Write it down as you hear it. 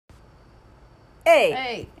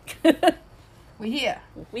Hey. We here.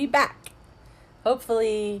 We back.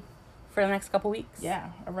 Hopefully for the next couple weeks. Yeah,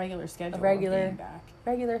 a regular schedule.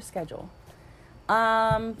 Regular schedule.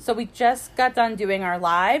 So we just got done doing our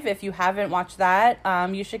live. If you haven't watched that,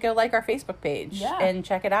 you should go like our Facebook page and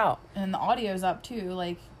check it out. And the audio's up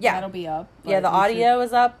too. That'll be up. Yeah, the audio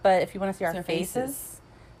is up, but if you want to see our faces,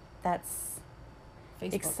 that's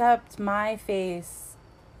Facebook. Except my face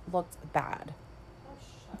looked bad.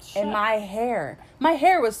 And my hair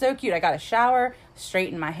was so cute. I got a shower,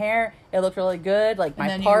 straightened my hair. It looked really good. Like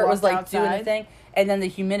my part was like outside. Doing the thing, and then the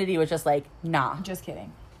humidity was just like, nah. Just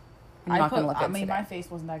kidding. My face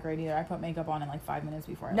wasn't that great either. I put makeup on in like 5 minutes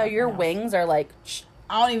before I No, your wings are like...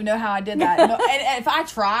 I don't even know how I did that. No, and if I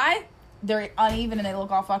try, they're uneven and they look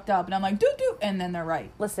all fucked up. And I'm like, doo-doo, and then they're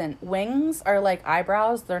right. Listen, wings are like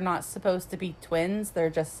eyebrows. They're not supposed to be twins. They're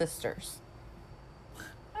just sisters.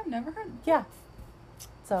 I've never heard. Yeah.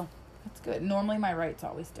 So... That's good. Normally my right's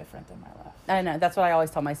always different than my left. I know. That's what I always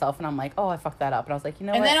tell myself. And I'm like, oh, I fucked that up. And I was like, you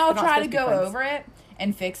know and what? And then I'll try to go over it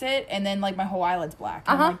and fix it. And then like my whole eyelid's black.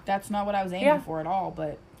 And I'm like, that's not what I was aiming for at all.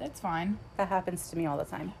 But that's fine. That happens to me all the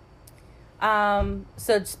time.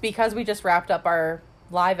 So just because we just wrapped up our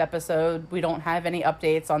live episode, we don't have any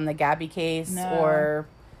updates on the Gabby case or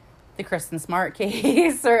the Kristen Smart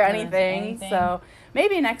case or anything. So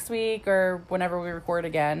maybe next week or whenever we record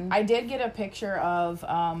again. I did get a picture of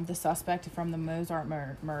the suspect from the Mozart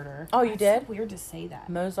murder. Oh, you did? So weird to say that.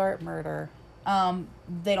 Mozart murder.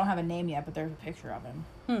 They don't have a name yet, but there's a picture of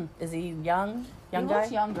him. Is he young? Young guy? He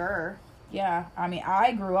looks younger. Yeah. I mean,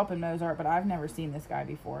 I grew up in Mozart, but I've never seen this guy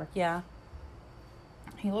before. Yeah.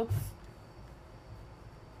 He looks...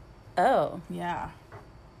 Oh. Yeah.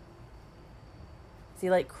 Is he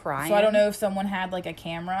like crying? So I don't know if someone had like a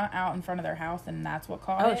camera out in front of their house and that's what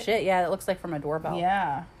caught it. Oh shit, yeah, it looks like from a doorbell.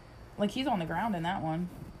 Yeah. Like he's on the ground in that one.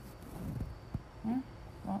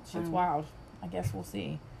 Well, shit's wild. I guess we'll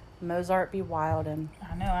see. Mozart be wild and...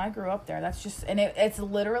 I know, I grew up there. That's just... And it's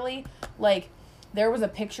literally like there was a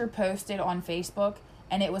picture posted on Facebook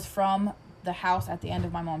and it was from the house at the end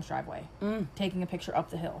of my mom's driveway. Taking a picture up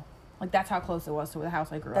the hill. Like that's how close it was to the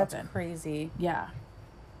house I grew up in. That's crazy. Yeah.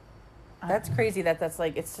 That's crazy that's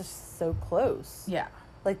like, it's just so close. Yeah.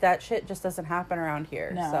 Like that shit just doesn't happen around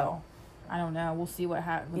here. No. So. I don't know. We'll see what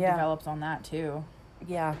develops on that too.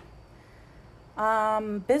 Yeah.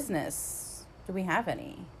 Business. Do we have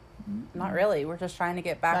any? Mm-hmm. Not really. We're just trying to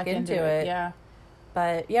get back into it. Yeah.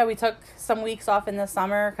 But yeah, we took some weeks off in the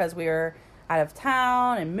summer because we were out of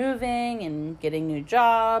town and moving and getting new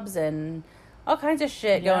jobs and all kinds of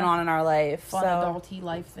shit going on in our life. Fun adulty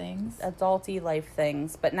life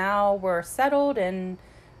things. But now we're settled and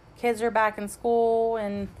kids are back in school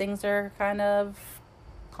and things are kind of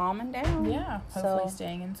calming down. Yeah. Hopefully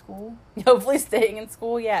staying in school. Hopefully staying in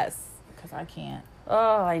school, yes. Because I can't.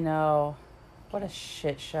 Oh, I know. What a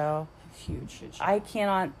shit show. Huge shit show. I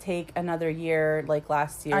cannot take another year like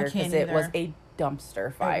last year because it was a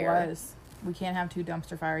dumpster fire. It was. We can't have 2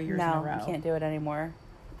 dumpster fire years in a row. No, we can't do it anymore.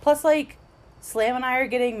 Plus, like, Slam and I are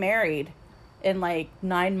getting married in like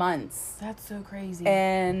 9 months. That's so crazy.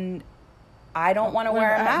 And I don't want to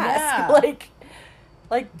wear a mask. Yeah.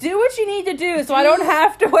 Like do what you need to do so I don't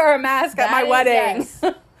have to wear a mask at my wedding. Yes.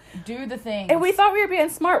 Do the thing. And we thought we were being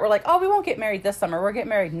smart. We're like, oh, we won't get married this summer. We're getting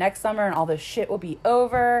married next summer and all this shit will be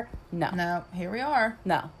over. No, here we are.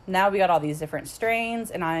 No. Now we got all these different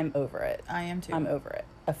strains and I'm over it. I am too. I'm over it.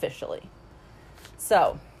 Officially.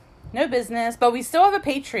 So, no business. But we still have a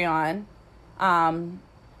Patreon.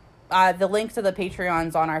 The link to the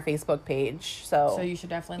Patreon's on our Facebook page. So you should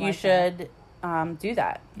definitely do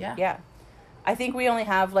that. Yeah. Yeah. I think we only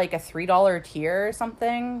have like a $3 tier or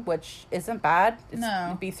something, which isn't bad.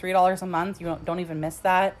 It'd be $3 a month. You don't even miss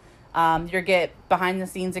that. You get behind the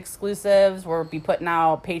scenes exclusives. We'll be putting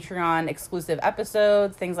out Patreon exclusive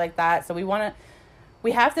episodes, things like that. So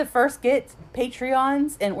we have to first get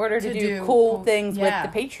Patreons in order to do cool things with the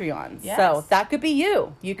Patreons. Yes. So that could be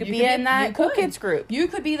you. You could be in that cool kids group. You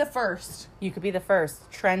could be the first.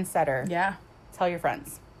 Trendsetter. Yeah. Tell your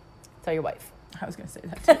friends. Tell your wife. I was going to say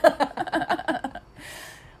that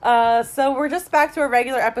too. So we're just back to a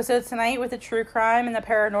regular episode tonight with the true crime and the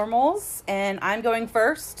paranormals. And I'm going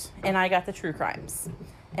first, and I got the true crimes.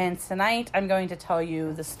 And tonight I'm going to tell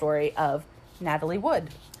you the story of Natalie Wood.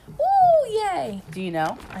 Ooh, yay. Do you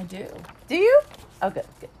know? I do. Do you? Oh, good.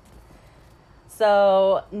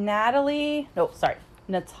 So Natalia.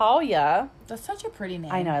 That's such a pretty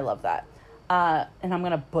name. I know, I love that. And I'm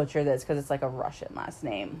going to butcher this because it's like a Russian last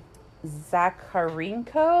name.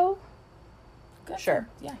 Zakharenko? Good. Sure.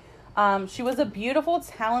 Yeah. She was a beautiful,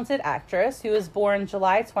 talented actress who was born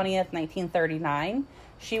July 20th, 1939.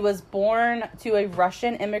 She was born to a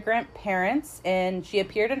Russian immigrant parents, and she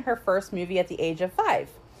appeared in her first movie at the age of 5.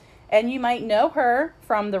 And you might know her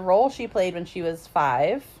from the role she played when she was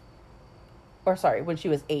 8.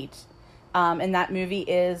 And that movie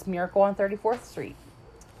is Miracle on 34th Street.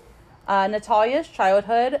 Natalia's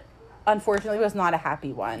childhood, unfortunately, was not a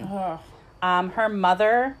happy one. Her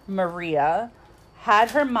mother, Maria,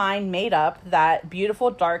 had her mind made up that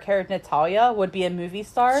beautiful dark-haired Natalia would be a movie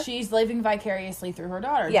star. She's living vicariously through her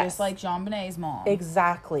daughter, just like Jean Bonnet's mom.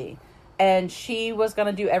 Exactly. And she was going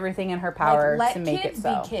to do everything in her power to make it so.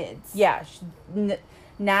 Let kids be kids. Yeah.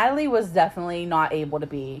 Natalie was definitely not able to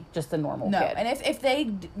be just a normal kid. No, and if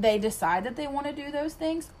they decide that they want to do those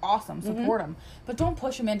things, awesome, support them. But don't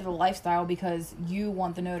push them into the lifestyle because you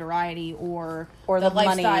want the notoriety or the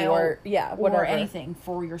lifestyle money or anything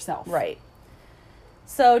for yourself. Right.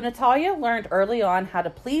 So Natalia learned early on how to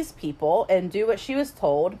please people and do what she was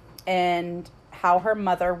told and how her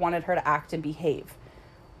mother wanted her to act and behave.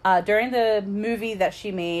 During the movie that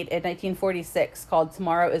she made in 1946 called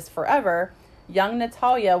Tomorrow is Forever, young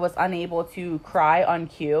Natalia was unable to cry on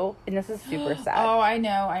cue, and this is super sad. Oh, I know.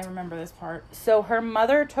 I remember this part. So her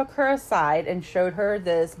mother took her aside and showed her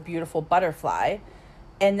this beautiful butterfly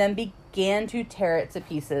and then began to tear it to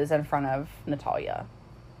pieces in front of Natalia,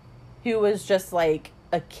 who was just like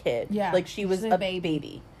a kid. Yeah. Like she was a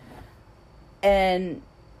baby. And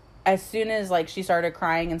as soon as like she started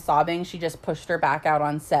crying and sobbing, she just pushed her back out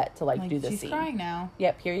on set to do the scene. She's crying now.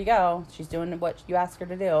 Yep, here you go. She's doing what you asked her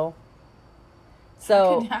to do.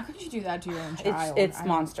 So how could you do that to your own child? It's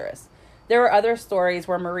monstrous. There were other stories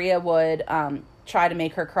where Maria would try to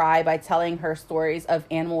make her cry by telling her stories of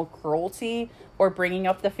animal cruelty or bringing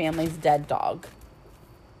up the family's dead dog,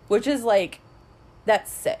 which is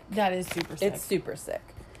that's sick. That is super sick. It's super sick.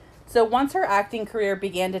 So once her acting career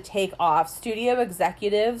began to take off, studio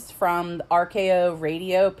executives from RKO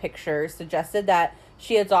Radio Pictures suggested that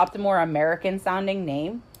she adopt a more American-sounding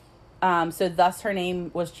name. So thus her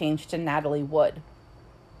name was changed to Natalie Wood.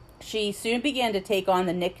 She soon began to take on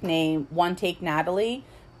the nickname One Take Natalie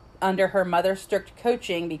under her mother's strict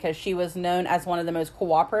coaching because she was known as one of the most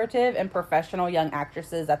cooperative and professional young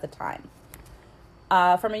actresses at the time.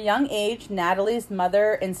 From a young age, Natalie's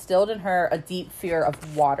mother instilled in her a deep fear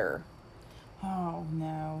of water. Oh,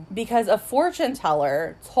 no. Because a fortune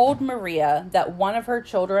teller told Maria that one of her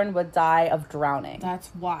children would die of drowning.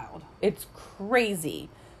 That's wild. It's crazy.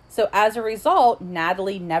 So as a result,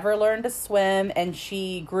 Natalie never learned to swim, and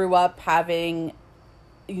she grew up having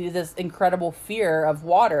this incredible fear of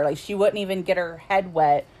water. Like, she wouldn't even get her head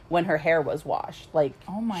wet when her hair was washed.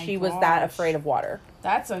 She was that afraid of water.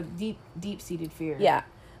 That's a deep-seated fear. Yeah.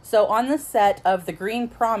 So on the set of The Green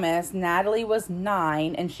Promise, Natalie was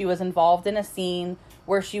 9, and she was involved in a scene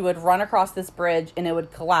where she would run across this bridge and it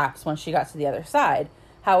would collapse when she got to the other side.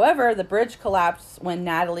 However, the bridge collapsed when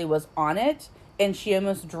Natalie was on it, and she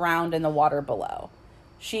almost drowned in the water below.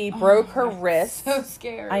 She broke her wrist. So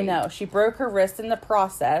scary. I know. She broke her wrist in the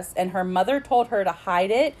process, and her mother told her to hide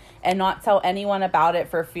it and not tell anyone about it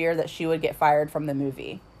for fear that she would get fired from the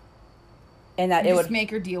movie. And that it would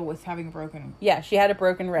make her deal with having a broken... Yeah, she had a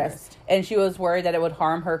broken wrist. And she was worried that it would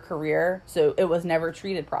harm her career, so it was never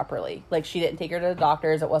treated properly. She didn't take her to the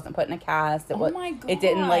doctors. It wasn't put in a cast. My gosh. It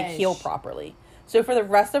didn't, heal properly. So for the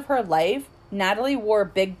rest of her life, Natalie wore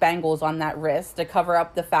big bangles on that wrist to cover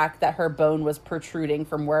up the fact that her bone was protruding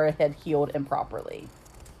from where it had healed improperly.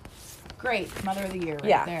 Great. Mother of the Year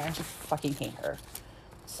there. I just fucking hate her.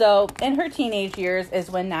 So in her teenage years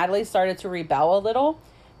is when Natalie started to rebel a little,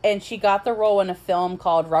 and she got the role in a film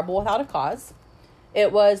called Rebel Without a Cause.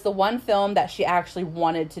 It was the one film that she actually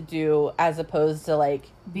wanted to do, as opposed to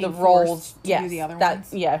the roles do the other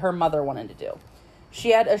ones. Her mother wanted to do.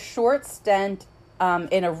 She had a short stint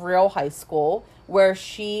in a real high school where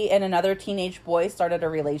she and another teenage boy started a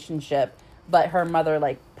relationship, but her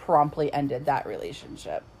mother promptly ended that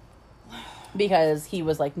relationship because he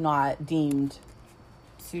was not deemed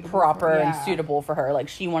proper and suitable for her.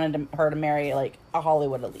 She wanted her to marry a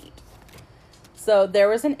Hollywood elite. So there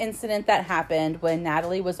was an incident that happened when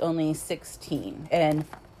Natalie was only 16, and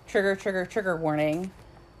trigger warning,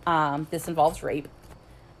 this involves rape.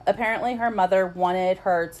 Apparently her mother wanted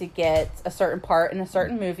her to get a certain part in a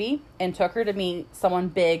certain movie and took her to meet someone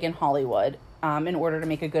big in Hollywood in order to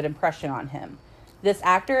make a good impression on him. This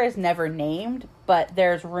actor is never named, but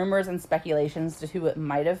there's rumors and speculations to who it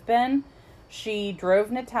might have been. She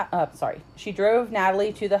drove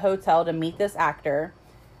Natalie to the hotel to meet this actor,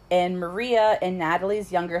 and Maria and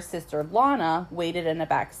Natalie's younger sister Lana waited in the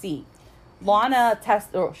back seat. Lana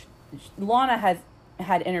has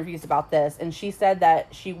had interviews about this, and she said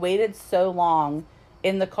that she waited so long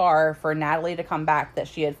in the car for Natalie to come back that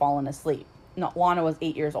she had fallen asleep. No, Lana was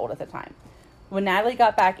 8 years old at the time. When Natalie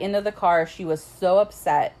got back into the car, she was so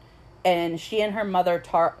upset, and she and her mother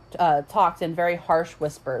talked in very harsh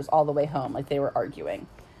whispers all the way home, like they were arguing.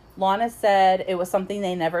 Lana said it was something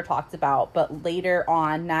they never talked about, but later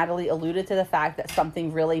on, Natalie alluded to the fact that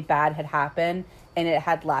something really bad had happened, and it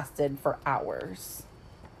had lasted for hours.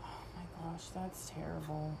 Oh my gosh, that's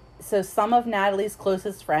terrible. So some of Natalie's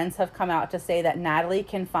closest friends have come out to say that Natalie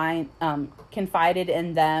confided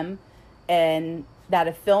in them, and that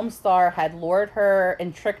a film star had lured her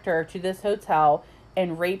and tricked her to this hotel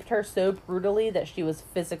and raped her so brutally that she was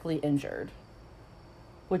physically injured.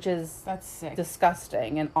 Which is that's sick.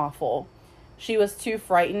 Disgusting and awful. She was too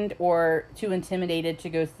frightened or too intimidated to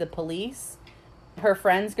go to the police. Her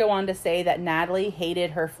friends go on to say that Natalie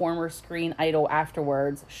hated her former screen idol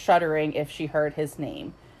afterwards, shuddering if she heard his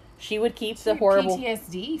name. She would keep the horrible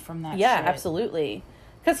PTSD from that. Yeah, shit. Absolutely.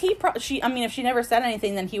 Because if she never said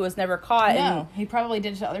anything, then he was never caught. No, he probably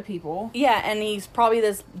did it to other people. Yeah, and he's probably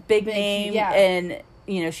this big name,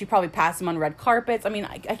 and she probably passed him on red carpets. I mean,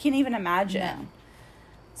 I can't even imagine. No.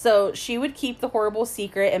 So she would keep the horrible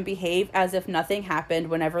secret and behave as if nothing happened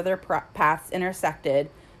whenever their paths intersected,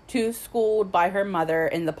 too schooled by her mother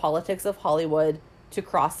in the politics of Hollywood to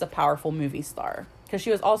cross the powerful movie star. Because she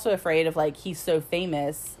was also afraid of, like, he's so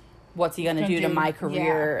famous, what's he going to do to my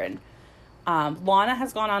career? Yeah. And Lana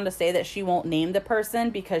has gone on to say that she won't name the person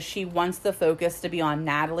because she wants the focus to be on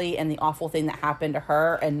Natalie and the awful thing that happened to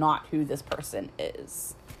her and not who this person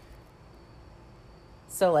is.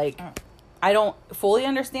 So, like... I don't fully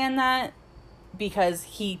understand that because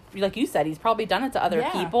he, like you said, he's probably done it to other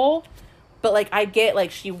people. But, like, I get, like,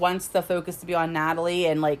 she wants the focus to be on Natalie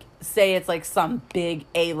and, like, say it's, like, some big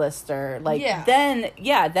A-lister. Like, then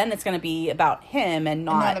it's going to be about him and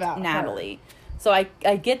not about Natalie. Her. So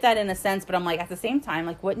I get that in a sense, but I'm like, at the same time,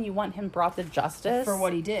 like, wouldn't you want him brought to justice? For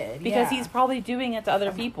what he did. Because he's probably doing it to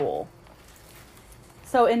other people.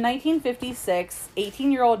 So in 1956,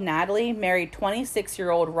 18-year-old Natalie married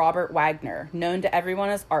 26-year-old Robert Wagner, known to everyone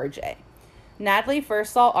as RJ. Natalie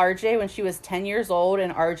first saw RJ when she was 10 years old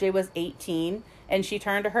and RJ was 18, and she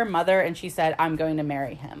turned to her mother and she said, "I'm going to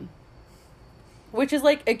marry him." Which is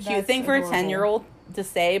like a cute thing for adorable. A 10-year-old to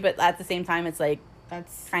say, but at the same time, it's like,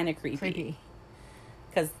 that's kind of creepy.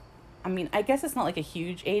 Because, I mean, I guess it's not like a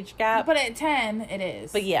huge age gap. But at 10, it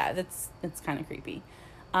is. But yeah, that's kind of creepy.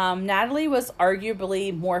 Natalie was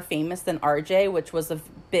arguably more famous than RJ, which was a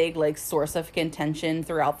big, like, source of contention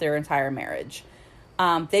throughout their entire marriage.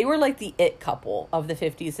 They were, like, the it couple of the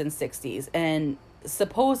 50s and 60s, and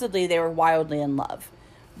supposedly they were wildly in love.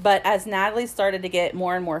 But as Natalie started to get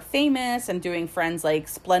more and more famous and doing Friends like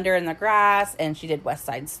Splendor in the Grass, and she did West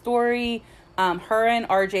Side Story, her and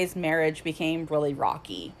RJ's marriage became really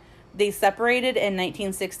rocky. They separated in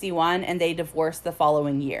 1961, and they divorced the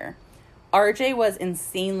following year. RJ was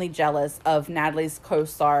insanely jealous of Natalie's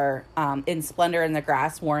co-star in Splendor in the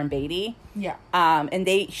Grass, Warren Beatty. Yeah. And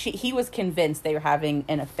he was convinced they were having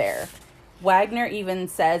an affair. Wagner even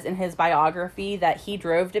says in his biography that he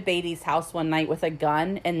drove to Beatty's house one night with a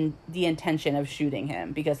gun and the intention of shooting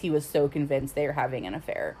him because he was so convinced they were having an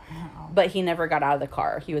affair. Wow. But he never got out of the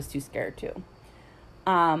car. He was too scared to.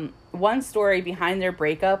 One story behind their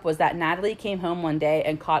breakup was that Natalie came home one day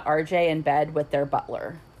and caught RJ in bed with their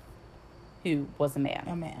butler. Who was a man.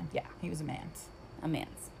 A man. Yeah. He was a man's. A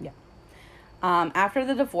man's, yeah. After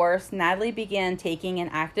the divorce, Natalie began taking an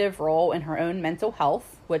active role in her own mental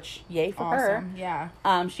health, which, yay for her. Yeah.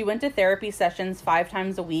 She went to therapy sessions 5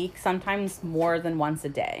 times a week, sometimes more than once a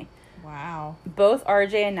day. Wow. Both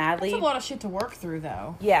RJ and Natalie... That's a lot of shit to work through,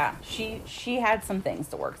 though. Yeah. She had some things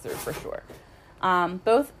to work through, for sure.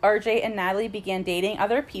 Both RJ and Natalie began dating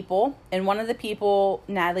other people, and one of the people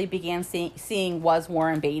Natalie began seeing was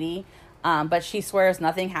Warren Beatty. But she swears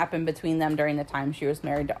nothing happened between them during the time she was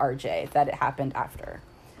married to RJ, that it happened after.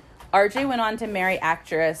 RJ went on to marry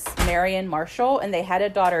actress Marion Marshall, and they had a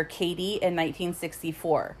daughter, Katie, in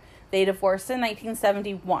 1964. They divorced in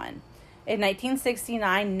 1971. In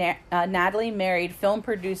 1969, Natalie married film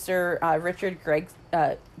producer Richard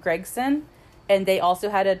Gregson, and they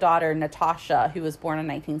also had a daughter, Natasha, who was born in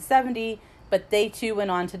 1970. But they too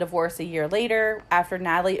went on to divorce a year later after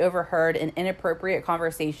Natalie overheard an inappropriate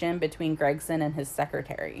conversation between Gregson and his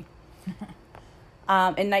secretary.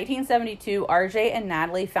 In 1972, RJ and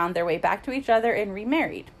Natalie found their way back to each other and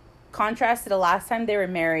remarried. Contrast to the last time they were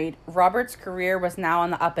married, Robert's career was now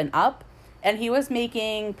on the up and up, and he was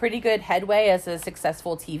making pretty good headway as a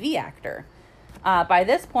successful TV actor. By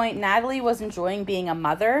this point, Natalie was enjoying being a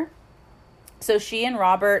mother, so she and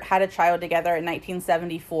Robert had a child together in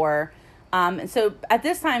 1974. And so at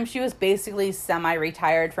this time, she was basically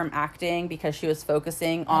semi-retired from acting because she was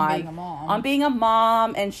focusing on being a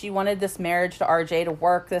mom, and she wanted this marriage to RJ to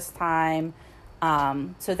work this time.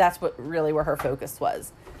 So that's where her focus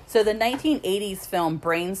was. So the 1980s film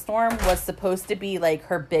Brainstorm was supposed to be like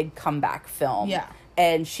her big comeback film. Yeah.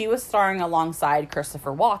 And she was starring alongside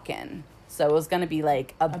Christopher Walken. So it was going to be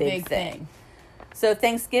like a big thing. So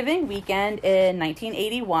Thanksgiving weekend in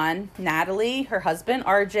 1981, Natalie, her husband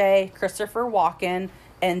RJ, Christopher Walken,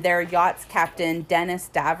 and their yacht's captain Dennis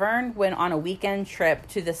Davern went on a weekend trip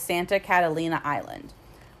to the Santa Catalina Island.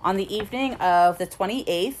 On the evening of the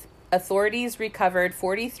 28th, authorities recovered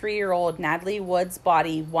 43-year-old Natalie Wood's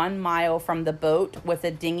body 1 mile from the boat with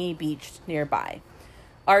a dinghy beached nearby.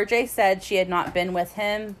 RJ said she had not been with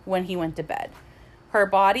him when he went to bed. Her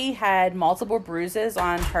body had multiple bruises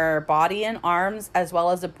on her body and arms, as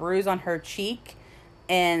well as a bruise on her cheek,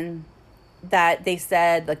 and that they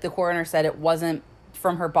said, like the coroner said, it wasn't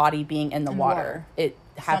from her body being in the water. It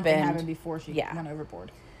happened. Something happened before she went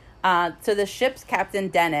overboard. So the ship's captain,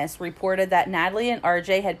 Dennis, reported that Natalie and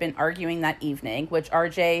RJ had been arguing that evening, which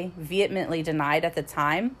RJ vehemently denied at the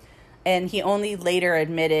time, and he only later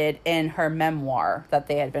admitted in her memoir that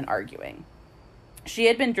they had been arguing. She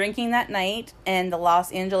had been drinking that night, and the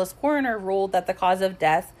Los Angeles coroner ruled that the cause of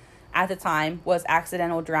death at the time was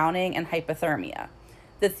accidental drowning and hypothermia.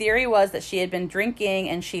 The theory was that she had been drinking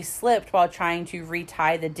and she slipped while trying to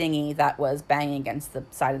retie the dinghy that was banging against the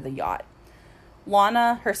side of the yacht.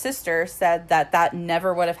 Lana, her sister, said that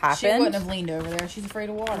never would have happened. She wouldn't have leaned over there. She's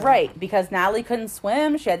afraid of water. Right, because Natalie couldn't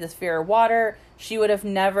swim. She had this fear of water. She would have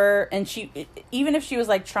never, and even if she was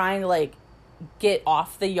like trying to like get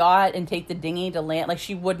off the yacht and take the dinghy to land, like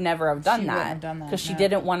she would never have done that because she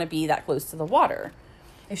didn't want to be that close to the water.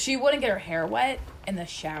 If she wouldn't get her hair wet in the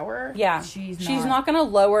shower, she's not going to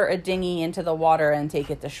lower a dinghy into the water and take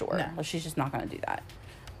it to shore. No. Like, she's just not going to do that.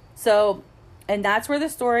 So, and that's where the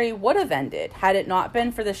story would have ended had it not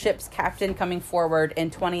been for the ship's captain coming forward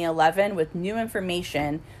in 2011 with new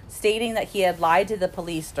information stating that he had lied to the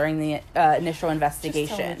police during the initial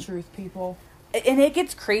investigation. Just tell the truth, people. And it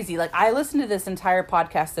gets crazy. Like, I listened to this entire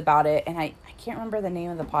podcast about it, and I can't remember the name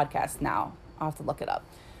of the podcast now. I'll have to look it up.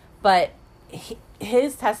 But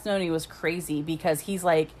his testimony was crazy because he's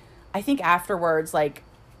like, I think afterwards, like,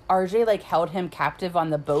 RJ, like, held him captive on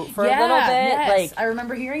the boat for a little bit. Yes, like, I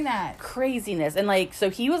remember hearing that. Craziness. And, like, so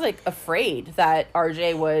he was, like, afraid that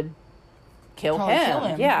RJ would kill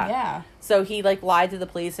him. Yeah. So he, like, lied to the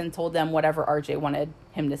police and told them whatever RJ wanted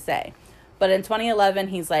him to say. But in 2011,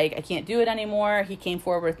 he's like, I can't do it anymore. He came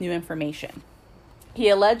forward with new information. He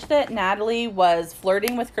alleged that Natalie was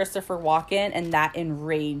flirting with Christopher Walken, and that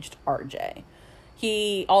enraged RJ.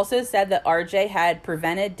 He also said that RJ had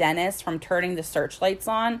prevented Dennis from turning the searchlights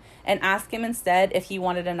on and asked him instead if he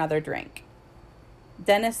wanted another drink.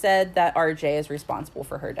 Dennis said that RJ is responsible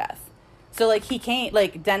for her death. So, like, he can't,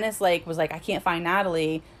 like, Dennis, like, was like, I can't find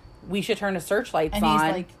Natalie. We should turn the searchlights on.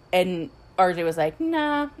 He's like, and RJ was like,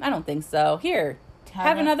 nah, I don't think so. Here,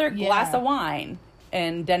 have another glass of wine.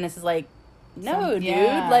 And Dennis is like, no, dude.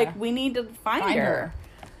 Like, we need to find her.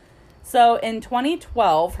 So, in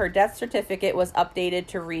 2012, her death certificate was updated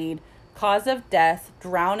to read, cause of death,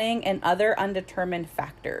 drowning, and other undetermined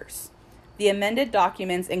factors. The amended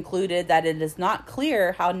documents included that it is not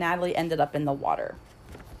clear how Natalie ended up in the water.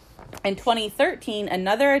 In 2013,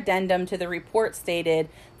 another addendum to the report stated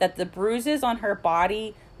that the bruises on her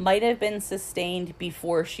body might have been sustained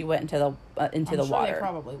before she went into the water. They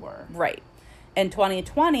probably were. Right. In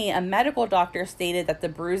 2020, a medical doctor stated that the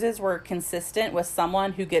bruises were consistent with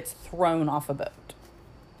someone who gets thrown off a boat,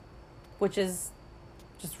 which is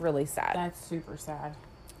just really sad. That's super sad.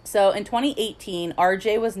 So in 2018,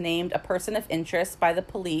 RJ was named a person of interest by the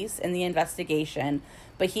police in the investigation,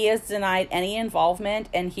 but he has denied any involvement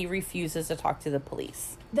and he refuses to talk to the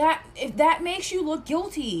police. If that makes you look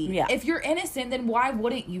guilty. Yeah. If you're innocent, then why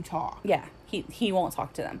wouldn't you talk? Yeah, he won't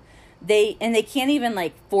talk to them. They can't even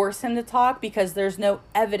like force him to talk because there's no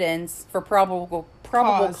evidence for probable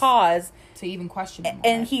cause to even question him.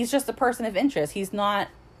 And he's just a person of interest. He's not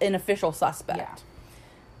an official suspect. Yeah.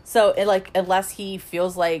 So unless he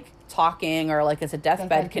feels like talking or like it's a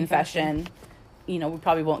deathbed confession, we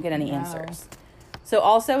probably won't get any answers. So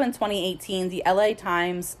also in 2018, the LA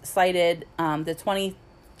Times cited the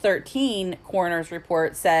 2013 coroner's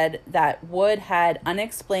report said that Wood had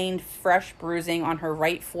unexplained fresh bruising on her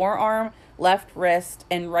right forearm, left wrist,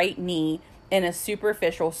 and right knee, and a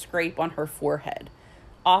superficial scrape on her forehead.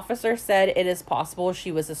 Officers said it is possible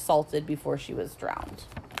she was assaulted before she was drowned,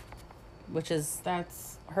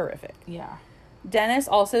 that's horrific. Yeah. Dennis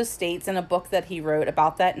also states in a book that he wrote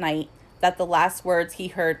about that night that the last words he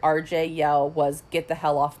heard RJ yell was, "Get the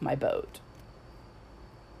hell off my boat."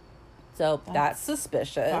 So that's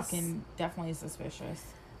suspicious. Fucking definitely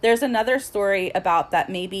suspicious. There's another story about that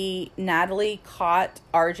maybe Natalie caught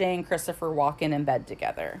RJ and Christopher Walken in bed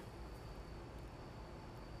together.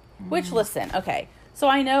 Which, listen, okay. So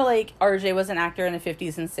I know, like, RJ was an actor in the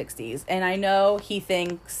 50s and 60s. And I know he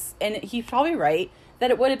thinks, and he's probably right,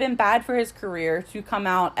 that it would have been bad for his career to come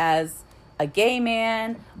out as a gay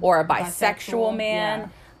man or a bisexual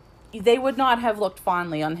man. Yeah. They would not have looked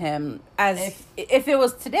fondly on him as if it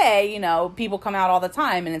was today, you know, people come out all the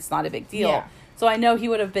time and it's not a big deal. Yeah. So I know he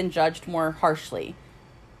would have been judged more harshly.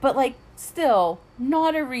 But, like, still,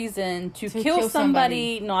 not a reason to kill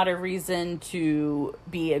somebody, not a reason to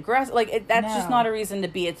be aggressive. Like, that's just not a reason to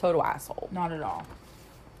be a total asshole. Not at all.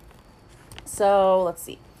 So, let's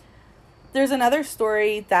see. There's another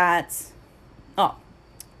story that... Oh,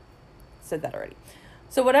 said that already.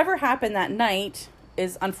 So, whatever happened that night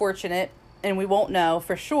is unfortunate, and we won't know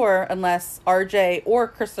for sure unless RJ or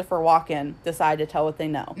Christopher Walken decide to tell what they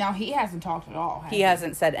know. Now, he hasn't talked at all. He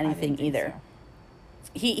hasn't said anything either. So.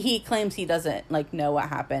 He claims he doesn't, like, know what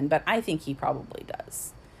happened, but I think he probably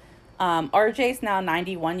does. RJ's now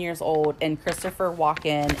 91 years old, and Christopher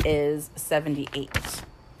Walken is 78.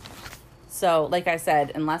 So, like I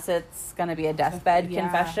said, unless it's going to be a deathbed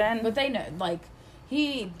confession. But they know, like,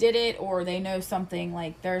 he did it, or they know something,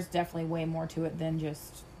 like, there's definitely way more to it than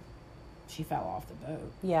just she fell off the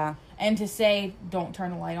boat. Yeah. And to say, don't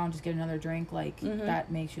turn the light on, just get another drink, like,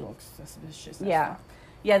 that makes you look suspicious. Yeah.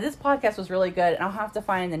 Yeah, this podcast was really good, and I'll have to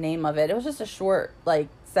find the name of it. It was just a short, like,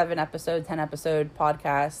 7-episode, 10-episode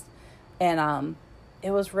podcast, and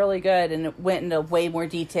it was really good, and it went into way more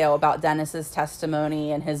detail about Dennis's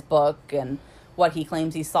testimony and his book and what he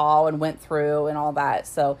claims he saw and went through and all that.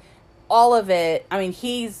 So all of it, I mean,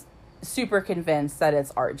 he's super convinced that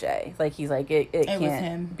it's RJ. Like, he's like, it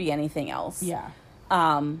can't be anything else. Yeah.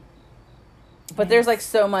 But there's, like,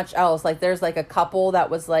 so much else. Like, there's, like, a couple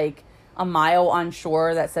that was, like, a mile on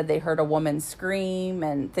shore that said they heard a woman scream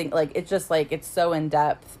and think, like, it's just, like, it's so in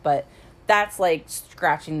depth, but that's, like,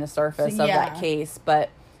 scratching the surface of that case. But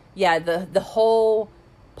yeah, the whole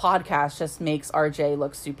podcast just makes RJ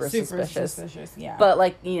look super suspicious. Yeah. But,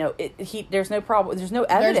 like, you know, there's no problem. There's no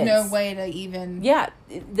evidence. There's no way to even. Yeah.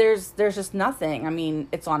 There's just nothing. I mean,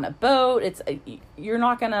 it's on a boat. You're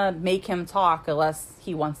not gonna make him talk unless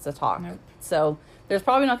he wants to talk. Nope. So there's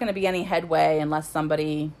probably not going to be any headway unless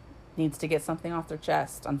somebody needs to get something off their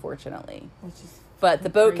chest, unfortunately. But the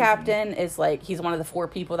boat captain is, like, he's one of the 4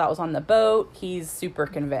 people that was on the boat. He's super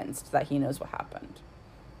convinced that he knows what happened.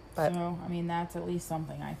 But, so, I mean, that's at least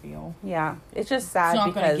something, I feel. Yeah. It's just sad because...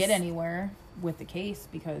 It's not going to get anywhere with the case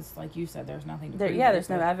because, like you said, there's nothing to prove. Yeah, there's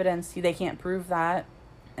no evidence. They can't prove that.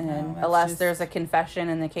 And unless there's a confession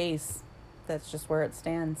in the case, that's just where it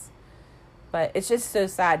stands. But it's just so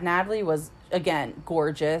sad. Natalie was, again,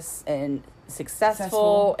 gorgeous and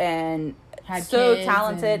successful and had so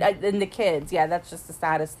talented. And the kids, yeah, that's just the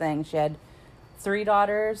saddest thing. She had 3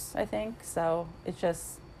 daughters, I think. So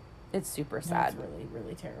it's super sad. It's really,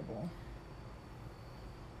 really terrible.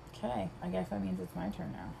 Okay, I guess that means it's my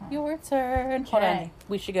turn now, huh? Your turn. Hold on.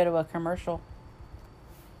 We should go to a commercial.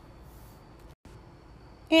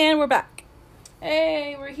 And we're back.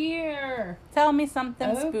 Hey, we're here. Tell me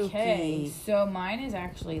something spooky. Okay, so mine is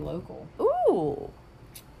actually local. Ooh.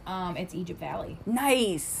 It's Egypt Valley.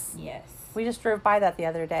 Nice. Yes. We just drove by that the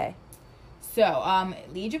other day. So,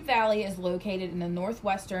 Egypt Valley is located in the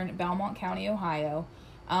northwestern Belmont County, Ohio.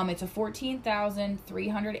 It's a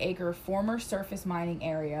 14,300 acre former surface mining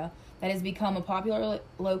area that has become a popular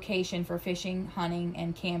location for fishing, hunting,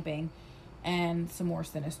 and camping, and some more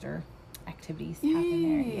sinister activities happen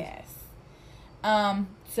there. Yes.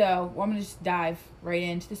 So I'm gonna just dive right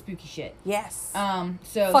into the spooky shit. Yes.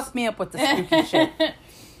 So fuck me up with the spooky shit.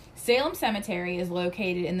 Salem Cemetery is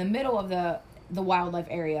located in the middle of the wildlife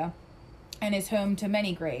area and is home to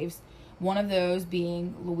many graves, one of those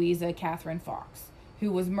being Louisa Catherine Fox,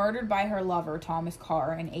 who was murdered by her lover, Thomas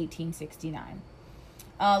Carr, in 1869.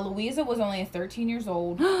 Louisa was only 13 years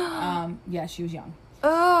old. Yeah, she was young.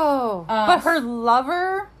 Oh. But her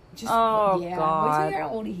lover? God. Wait till you're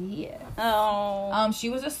old he is. Oh. She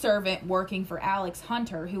was a servant working for Alex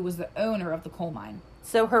Hunter, who was the owner of the coal mine.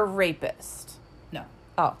 So her rapist? No.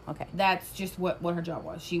 Oh, okay. That's just what her job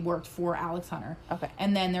was. She worked for Alex Hunter. Okay.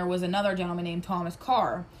 And then there was another gentleman named Thomas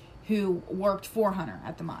Carr who worked for Hunter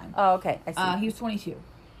at the mine. Oh, okay. I see. He was 22.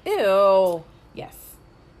 Ew. Yes.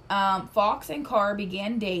 Fox and Carr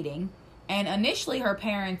began dating, and initially her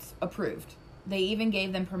parents approved. They even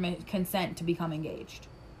gave them consent to become engaged.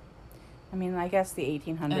 I mean, I guess the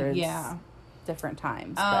 1800s. Yeah. different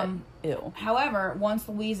times. But ew. However, once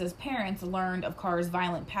Louisa's parents learned of Carr's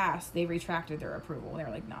violent past, they retracted their approval. They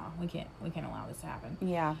were like, "Nah, we can't allow this to happen."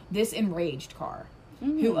 Yeah. This enraged Carr,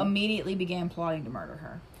 who immediately began plotting to murder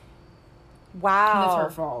her. Wow. It's her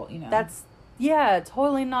fault, That's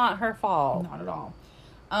totally not her fault. Not at all.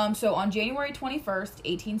 So on January 21st,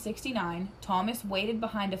 1869, Thomas waited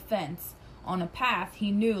behind a fence on a path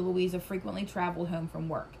he knew Louisa frequently traveled home from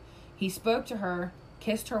work. He spoke to her,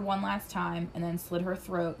 kissed her one last time, and then slit her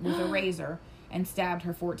throat with a razor and stabbed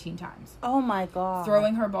her 14 times. Oh my God.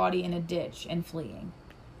 Throwing her body in a ditch and fleeing.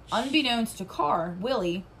 Unbeknownst to Carr,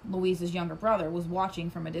 Willie, Louisa's younger brother, was watching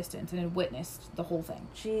from a distance and had witnessed the whole thing.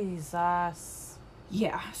 Jesus.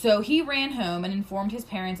 Yeah, so he ran home and informed his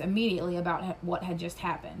parents immediately about what had just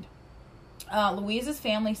happened. Louisa's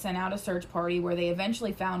family sent out a search party where they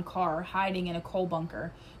eventually found Carr hiding in a coal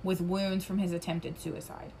bunker with wounds from his attempted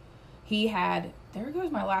suicide. He had... There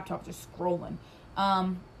goes my laptop just scrolling.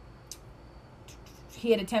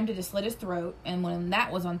 He had attempted to slit his throat, and when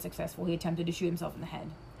that was unsuccessful, he attempted to shoot himself in the head.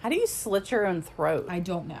 How do you slit your own throat? I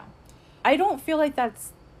don't know. I don't feel like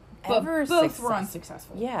that's ever both were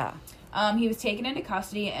unsuccessful. Yeah. He was taken into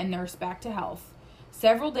custody and nursed back to health.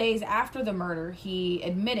 Several days after the murder, he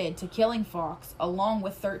admitted to killing Fox along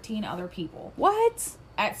with 13 other people. What?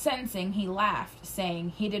 At sentencing, he laughed, saying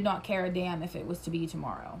he did not care a damn if it was to be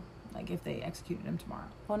tomorrow. Like, if they executed him tomorrow.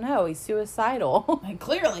 Well, no, he's suicidal. Like,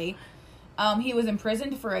 clearly. He was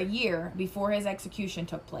imprisoned for a year before his execution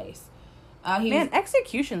took place.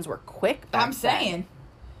 Executions were quick back I'm saying.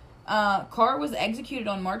 Carr was executed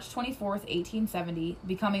on March 24th, 1870,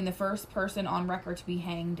 becoming the first person on record to be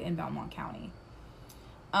hanged in Belmont County.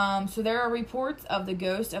 So there are reports of the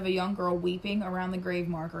ghost of a young girl weeping around the grave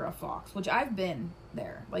marker of Fox, which I've been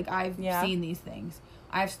there. Like, I've seen these things.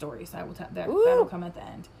 I have stories. That'll come at the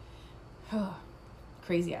end.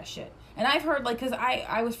 Crazy ass shit. And I've heard, like, because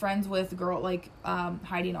I was friends with a girl, like,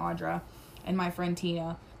 Heidi and Audra, and my friend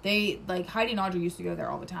Tina. They, like, Heidi and Audra used to go there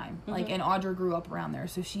all the time. Like, and Audra grew up around there,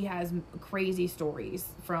 so she has crazy stories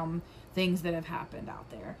from things that have happened out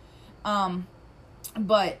there.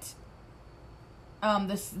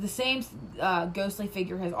 The same ghostly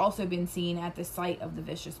figure has also been seen at the site of the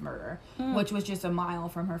vicious murder, which was just a mile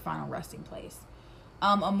from her final resting place.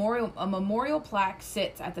 A memorial plaque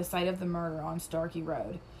sits at the site of the murder on Starkey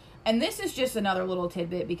Road. And this is just another little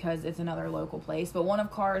tidbit because it's another local place. But one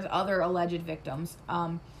of Carr's other alleged victims,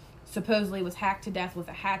 supposedly was hacked to death with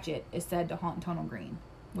a hatchet, is said to haunt Tunnel Green,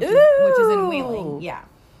 which is in Wheeling. Yeah.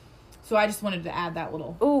 So I just wanted to add that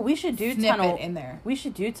little we should do snippet in there. We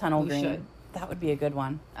should do Tunnel Green. Should. That would be a good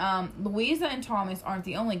one. Louisa and Thomas aren't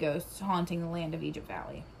the only ghosts haunting the land of Egypt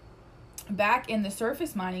Valley. Back in the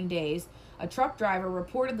surface mining days, a truck driver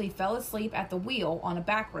reportedly fell asleep at the wheel on a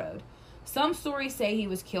back road. Some stories say he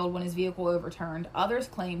was killed when his vehicle overturned. Others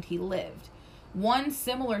claimed he lived. One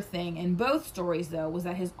similar thing in both stories, though, was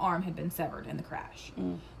that his arm had been severed in the crash.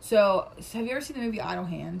 So have you ever seen the movie Idle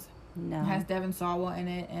Hands? No. It has Devon Sawa in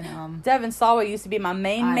it, and Devon Sawa used to be my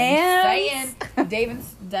main man. David,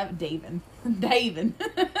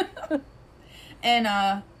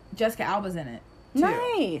 and Jessica Alba's in it too.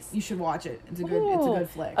 Nice. You should watch it. It's a good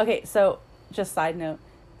flick. Okay, so just side note,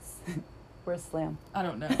 where's Slam? I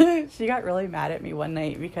don't know. She got really mad at me one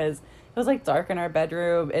night because it was like dark in our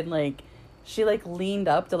bedroom, and like she like leaned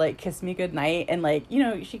up to like kiss me goodnight, and like, you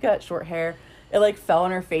know, she got short hair. It like fell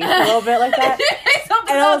on her face a little bit like that.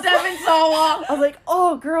 Something about Devon Sawa. I was like,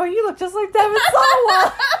 "Oh, girl, you look just like Devon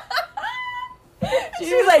Sawa."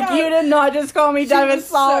 She's like, "You did not just call me Devon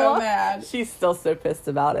Sawa." So mad. She's still so pissed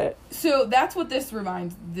about it. So that's what this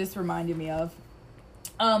reminded me of.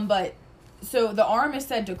 But so the arm is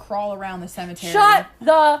said to crawl around the cemetery. Shut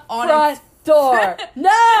the front door.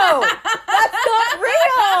 No, that's not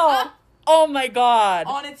real. Oh my God.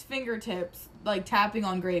 On its fingertips, like tapping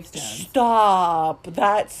on gravestones. Stop.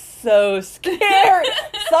 That's so scary.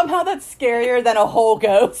 Somehow that's scarier than a whole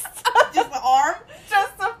ghost. Just the arm?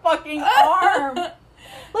 Just the fucking arm.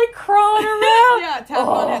 Like crawling around. Yeah, tapping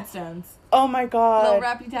on headstones. Oh my God. Little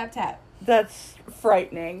rappy tap tap. That's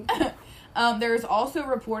frightening. There's also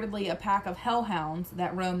reportedly a pack of hellhounds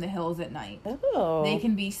that roam the hills at night. Oh. They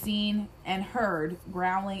can be seen and heard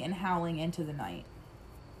growling and howling into the night.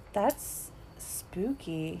 That's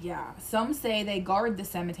spooky. Yeah. Some say they guard the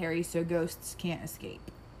cemetery so ghosts can't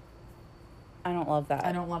escape. I don't love that.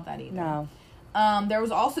 I don't love that either. No. There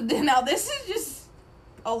was also... Now, this is just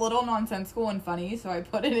a little nonsensical and funny, so I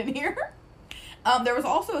put it in here. There was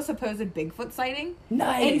also a supposed Bigfoot sighting.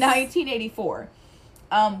 Nice. In 1984.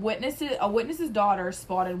 A witness's daughter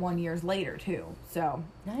spotted one years later too. So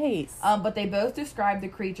nice. But they both described the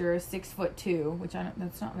creature as 6'2", which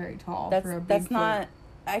that's not very tall. That's not.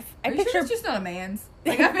 I picture sure it's just not a man's.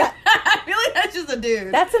 Like I feel like that's just a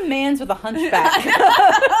dude. That's a man's with a hunchback.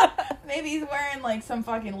 Maybe he's wearing like some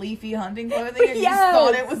fucking leafy hunting clothing and you just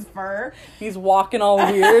thought it was fur. He's walking all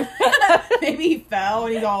weird. Maybe he fell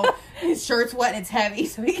and his shirt's wet and it's heavy,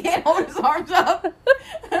 so he can't hold his arms up.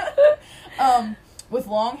 With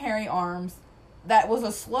long hairy arms, that was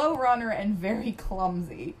a slow runner and very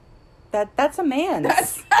clumsy. That's a man.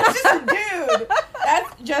 That's just a dude.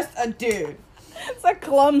 That's just a dude. It's a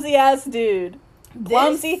clumsy ass dude.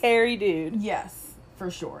 Clumsy hairy dude. Yes, for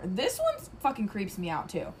sure. This one fucking creeps me out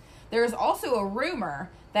too. There is also a rumor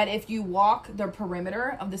that if you walk the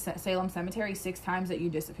perimeter of the Salem Cemetery 6 times that you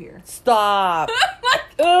disappear. Stop.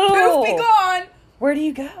 Poof, be gone. Where do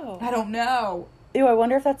you go? I don't know. Ew, I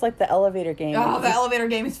wonder if that's like the elevator game. Oh, the elevator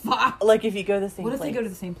game is fucked. Like if you go to the same place. What if they go to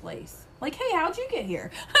the same place? Like, hey, how'd you get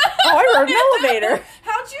here? Oh, I rode an elevator.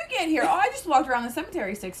 How'd you get here? Oh, I just walked around the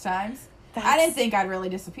cemetery 6 times. I didn't think I'd really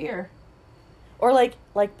disappear. Or like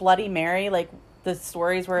Bloody Mary, like the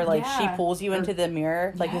stories where like she pulls you into the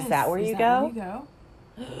mirror. Like, is that where you go?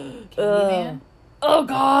 Candyman. Oh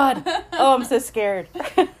God. Oh, I'm so scared.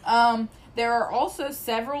 There are also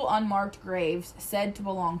several unmarked graves said to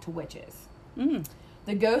belong to witches. Mm.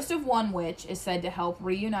 The ghost of one witch is said to help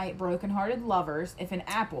reunite broken-hearted lovers if an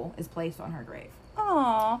apple is placed on her grave.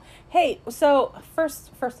 Aw. Hey, so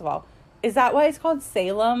first of all, is that why it's called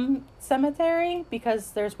Salem Cemetery?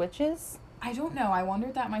 Because there's witches? I don't know. I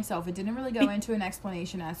wondered that myself. It didn't really go into an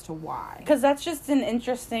explanation as to why. Because that's just an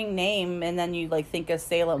interesting name, and then you like think of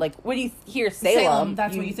Salem. Like when you hear Salem,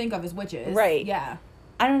 that's what you think of as witches, right? Yeah.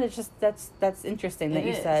 I don't know. It's just that's interesting that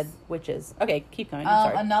you said witches. Okay, keep going.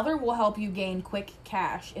 I'm sorry. Another will help you gain quick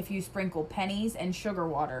cash if you sprinkle pennies and sugar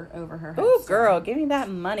water over her head. Ooh, girl, give me that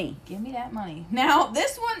money. Give me that money. Now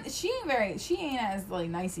this one, she ain't as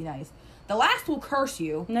like nicey nice. The last will curse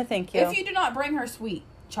you. No, thank you. If you do not bring her sweet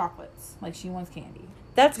chocolates, like she wants candy.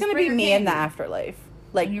 That's gonna be me in the afterlife.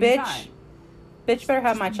 Like, bitch better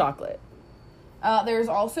have my chocolate. There's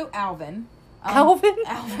also Alvin. Alvin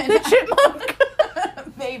the chipmunk.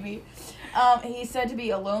 Baby. He's said to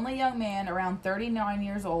be a lonely young man around 39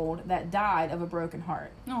 years old that died of a broken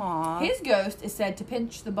heart. Aww. His ghost is said to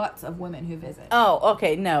pinch the butts of women who visit. Oh,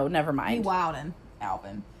 okay. No, never mind. He wildin',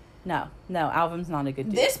 Alvin. No, Alvin's not a good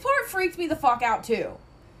dude. This part freaked me the fuck out, too.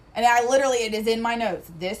 And it is in my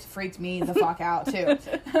notes. This freaked me the fuck out, too.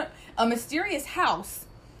 A mysterious house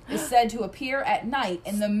is said to appear at night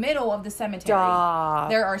in the middle of the cemetery. Stop.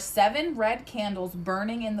 There are 7 red candles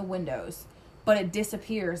burning in the windows, but it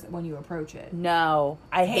disappears when you approach it. No,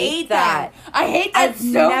 I hate that. I hate that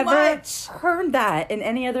so much. I've never heard that in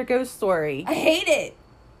any other ghost story. I hate it.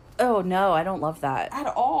 Oh, no, I don't love that.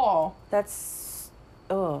 At all. That's...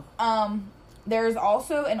 Ugh. There's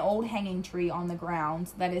also an old hanging tree on the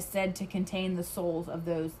grounds that is said to contain the souls of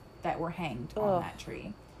those that were hanged on that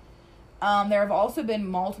tree. There have also been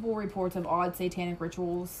multiple reports of odd satanic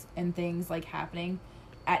rituals and things like happening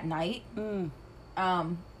at night.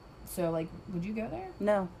 So, like, would you go there?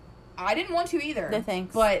 No. I didn't want to either. No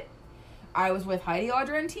thanks. But I was with Heidi,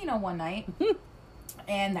 Audra, and Tina one night,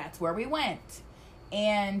 and that's where we went.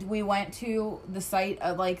 And we went to the site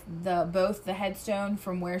of, like, both the headstone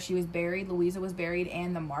from where she was buried, Louisa was buried,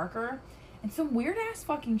 and the marker. And some weird-ass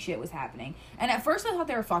fucking shit was happening. And at first I thought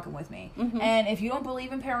they were fucking with me. Mm-hmm. And if you don't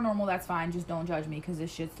believe in paranormal, that's fine. Just don't judge me, because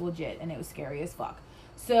this shit's legit, and it was scary as fuck.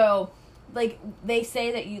 So, like, they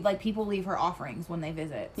say that people leave her offerings when they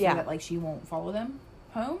visit. So that, like, she won't follow them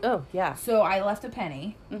home. Oh, yeah. So I left a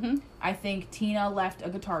penny. Mm-hmm. I think Tina left a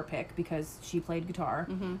guitar pick because she played guitar.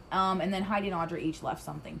 Mm-hmm. And then Heidi and Audra each left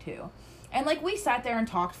something too. And like we sat there and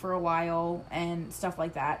talked for a while and stuff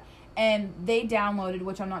like that. And they downloaded,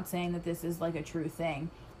 which I'm not saying that this is like a true thing,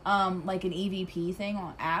 like an EVP thing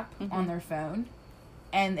app on their phone.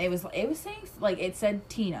 And it was saying, like, it said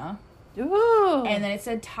Tina. Ooh. And then it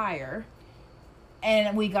said tire.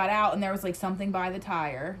 And we got out, and there was, like, something by the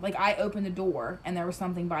tire. Like, I opened the door, and there was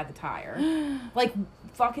something by the tire. Like,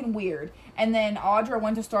 fucking weird. And then Audra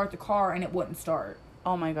went to start the car, and it wouldn't start.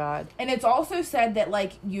 Oh, my God. And it's also said that,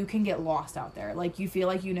 like, you can get lost out there. Like, you feel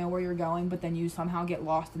like you know where you're going, but then you somehow get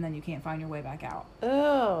lost, and then you can't find your way back out.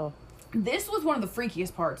 Oh. This was one of the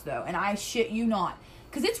freakiest parts, though, and I shit you not.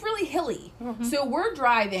 Because it's really hilly. Mm-hmm. So we're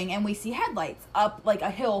driving, and we see headlights up, like,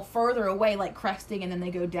 a hill further away, like, cresting, and then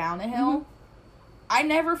they go down a hill. Mm-hmm. I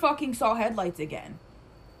never fucking saw headlights again.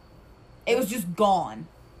 It was just gone.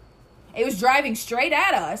 It was driving straight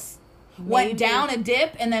at us, went down a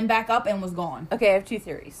dip, and then back up and was gone. Okay, I have 2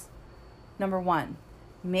 theories. Number 1,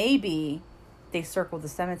 maybe they circled the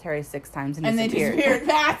cemetery 6 times and disappeared. They disappeared.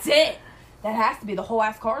 That's it. That has to be. The whole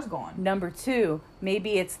ass car's gone. Number 2,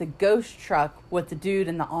 maybe it's the ghost truck with the dude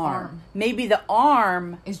in the arm. Maybe the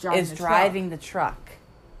arm is driving the truck.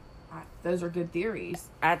 Those are good theories.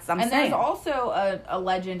 I'm saying. There's also a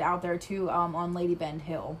legend out there, too, on Lady Bend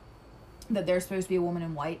Hill, that there's supposed to be a woman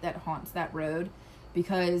in white that haunts that road.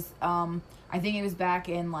 Because I think it was back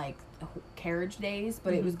in, like, carriage days,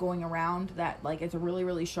 but it was going around that, like, it's a really,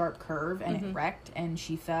 really sharp curve, and it wrecked, and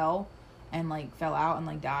she fell. And, like, fell out and,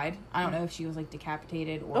 like, died. I don't know if she was, like,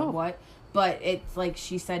 decapitated or what. But it's, like,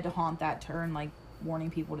 she said to haunt that turn, like, warning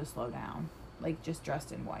people to slow down. Like, just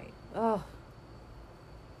dressed in white. Oh.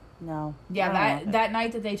 No. Yeah, that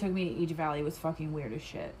night that they took me to Egypt Valley was fucking weird as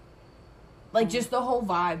shit. Like, just the whole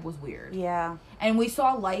vibe was weird. Yeah. And we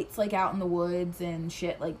saw lights, like, out in the woods and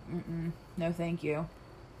shit. Like, no thank you.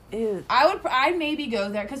 Ew. I'd maybe go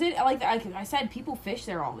there. Because, like I said, people fish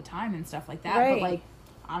there all the time and stuff like that. Right. But, like,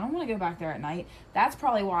 I don't want to go back there at night. That's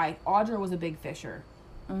probably why Audra was a big fisher.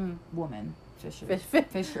 Woman.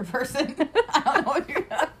 Fisher person. I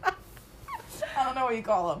don't know what you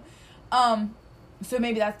call them. So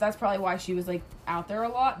maybe that's probably why she was, like, out there a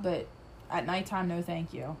lot. But at nighttime, no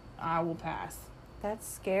thank you. I will pass. That's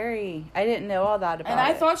scary. I didn't know all that about it. And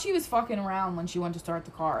I thought she was fucking around when she went to start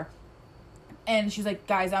the car. And she's like,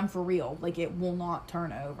 guys, I'm for real. Like, it will not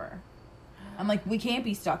turn over. I'm like, we can't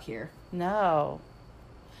be stuck here. No.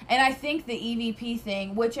 And I think the EVP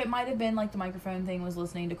thing, which it might have been like the microphone thing, was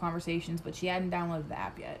listening to conversations, but she hadn't downloaded the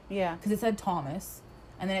app yet. Yeah. Because it said Thomas,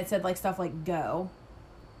 and then it said like stuff like go.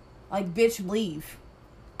 Like, bitch, leave.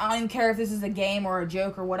 I don't even care if this is a game or a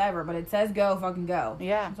joke or whatever, but it says go, fucking go.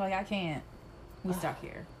 Yeah. So like, I can't. We stuck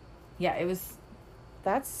here. Yeah, it was.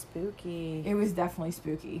 That's spooky. It was definitely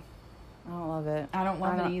spooky. I don't love it. I don't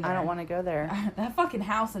love it either. I don't want to go there. That fucking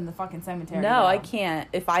house in the fucking cemetery. No, though. I can't.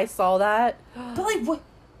 If I saw that. But like, what?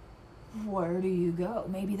 Where do you go?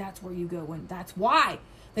 Maybe that's where you go when. That's why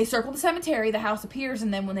they circle the cemetery. The house appears,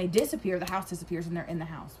 and then when they disappear, the house disappears, and they're in the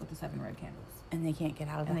house with the 7 red candles. And they can't get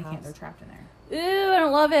out of the house. And they can't. They're trapped in there. Ew, I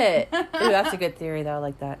don't love it. Ooh, that's a good theory, though. I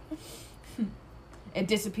like that. It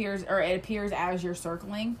disappears, or it appears as you're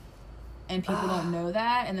circling, and people don't know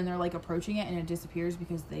that, and then they're like approaching it, and it disappears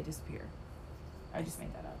because they disappear. I just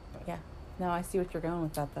made that up. But yeah. No, I see what you're going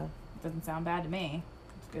with that, though. It doesn't sound bad to me.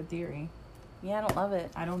 It's a good theory. Yeah, I don't love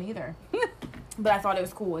it. I don't either. But I thought it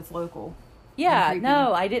was cool. It's local. Yeah,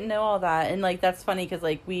 no, I didn't know all that. And, like, that's funny because,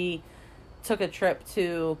 like, we took a trip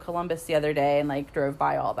to Columbus the other day and, like, drove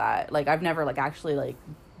by all that. Like, I've never, like, actually, like,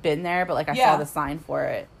 been there, but, like, I saw the sign for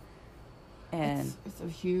it. And it's a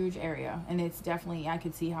huge area. And it's definitely, I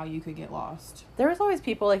could see how you could get lost. There was always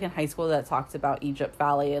people, like, in high school that talked about Egypt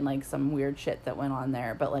Valley and, like, some weird shit that went on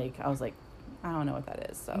there. But, like, I was like, I don't know what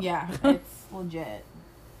that is, so. Yeah, it's legit.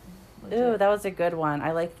 Ooh, that was a good one.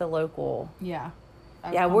 I like the local. Yeah.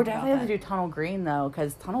 Yeah, we're definitely going to do Tunnel Green, though,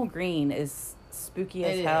 because Tunnel Green is spooky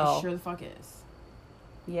as hell. It sure the fuck is.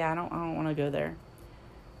 Yeah, I don't want to go there.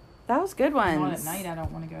 That was good ones. Not at night, I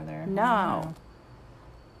don't want to go there. No.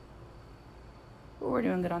 Well, we're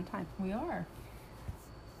doing good on time. We are.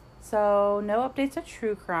 So, no updates of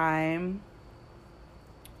true crime.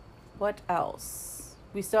 What else?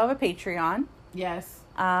 We still have a Patreon. Yes.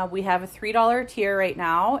 We have a $3 tier right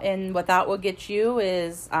now, and what that will get you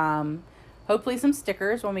is hopefully some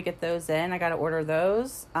stickers when we get those in. I got to order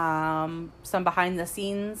those. Some behind the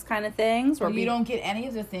scenes kind of things. Well, you don't get any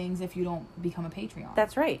of the things if you don't become a Patreon.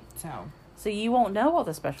 That's right. So you won't know all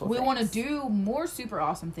the special things. We want to do more super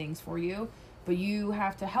awesome things for you, but you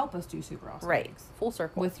have to help us do super awesome things. Full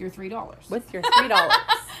circle. With your $3. With your $3.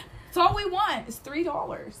 That's all we want is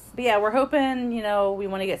 $3. But yeah, we're hoping, we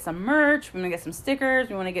want to get some merch. We want to get some stickers.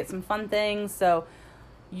 We want to get some fun things. So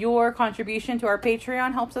your contribution to our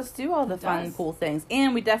Patreon helps us do all the fun, cool things.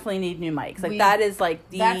 And we definitely need new mics. Like,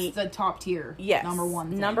 that's the top tier. Yes. Number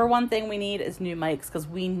one thing. Number one thing we need is new mics because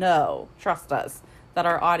we know, trust us, that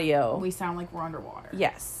our audio. We sound like we're underwater.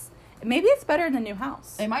 Yes. Maybe it's better in the new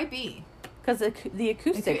house. It might be. Because the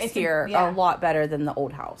acoustics here are a lot better than the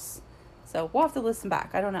old house. So we'll have to listen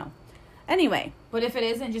back. I don't know. Anyway. But if it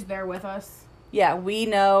isn't, just bear with us. Yeah, we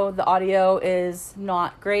know the audio is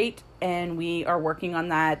not great, and we are working on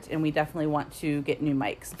that, and we definitely want to get new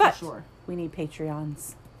mics. But we need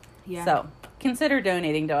Patreons. Yeah. So consider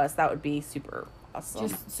donating to us. That would be super awesome.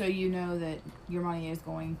 Just so you know that your money is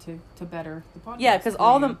going to better the podcast. Yeah, because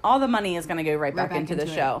all the money is going to go right back into the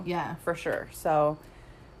show. Yeah. For sure. So,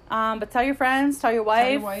 but tell your friends, tell your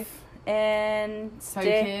wife. And tell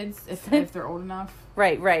your kids if they're old enough.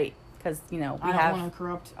 Right. Because, I don't want to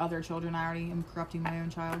corrupt other children. I already am corrupting my own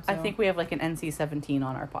child. So. I think we have like an NC-17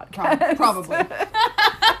 on our podcast. Probably.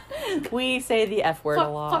 We say the F word a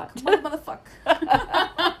lot. Fuck,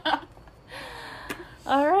 motherfucker.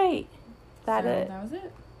 All right. That was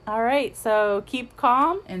it. All right. So keep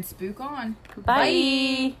calm. And spook on.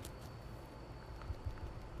 Bye. Bye.